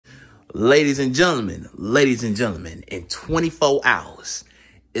Ladies and gentlemen, in 24 hours,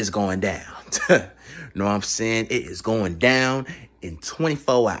 it's going down. Know what I'm saying? It is going down in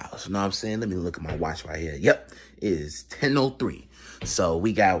 24 hours. Know what I'm saying? Let me look at my watch right here. Yep, it is 10:03. So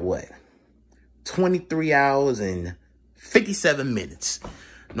we got what? 23 hours and 57 minutes.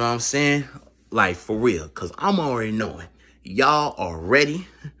 Know what I'm saying? Like, for real, because I'm already knowing y'all are ready,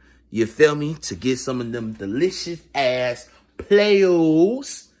 you feel me, to get some of them delicious ass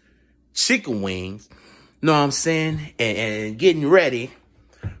Playos chicken wings, know what I'm saying, and getting ready,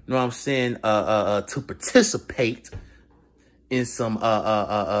 know what I'm saying, to participate in some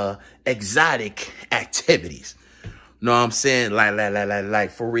exotic activities. Know what I'm saying?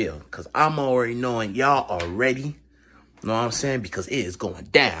 Like for real, because I'm already knowing y'all are ready. Know what I'm saying? Because it is going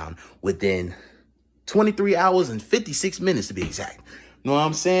down within 23 hours and 56 minutes to be exact. Know what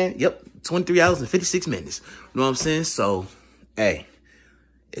I'm saying? Yep, 23 hours and 56 minutes. Know what I'm saying? So, hey,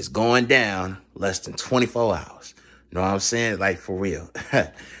 it's going down less than 24 hours. Know what I'm saying? Like, for real.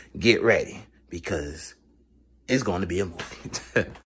 Get ready, because it's going to be a movie.